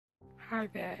Hi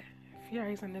there. Fear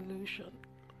is an illusion.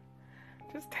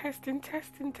 Just testing.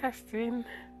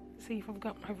 See if I've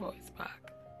got my voice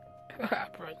back.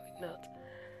 Apparently not.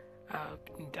 I've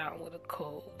been down with a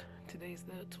cold. Today's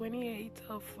the 28th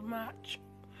of March,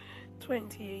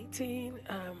 2018.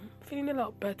 Feeling a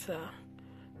lot better,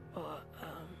 but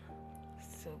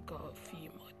still got a few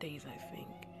more days, I think.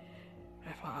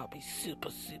 I thought I'll be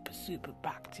super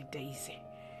back to Daisy.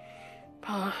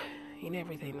 But in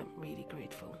everything, I'm really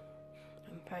grateful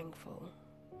and thankful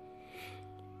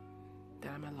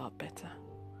that I'm a lot better.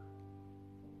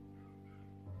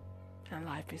 And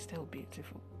life is still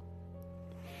beautiful.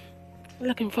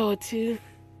 Looking forward to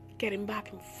getting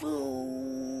back in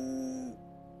full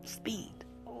speed.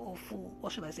 Or full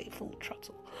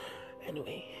throttle.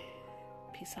 Anyway,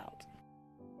 peace out.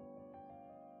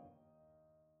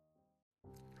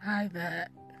 Hi there.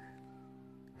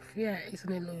 Fear is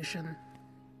an illusion.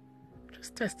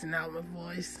 Just testing out my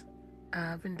voice.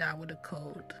 I've been down with a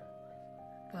cold.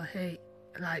 But hey,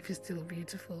 life is still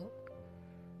beautiful.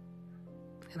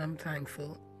 And I'm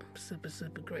thankful. I'm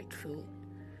super grateful.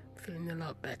 Feeling a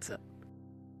lot better.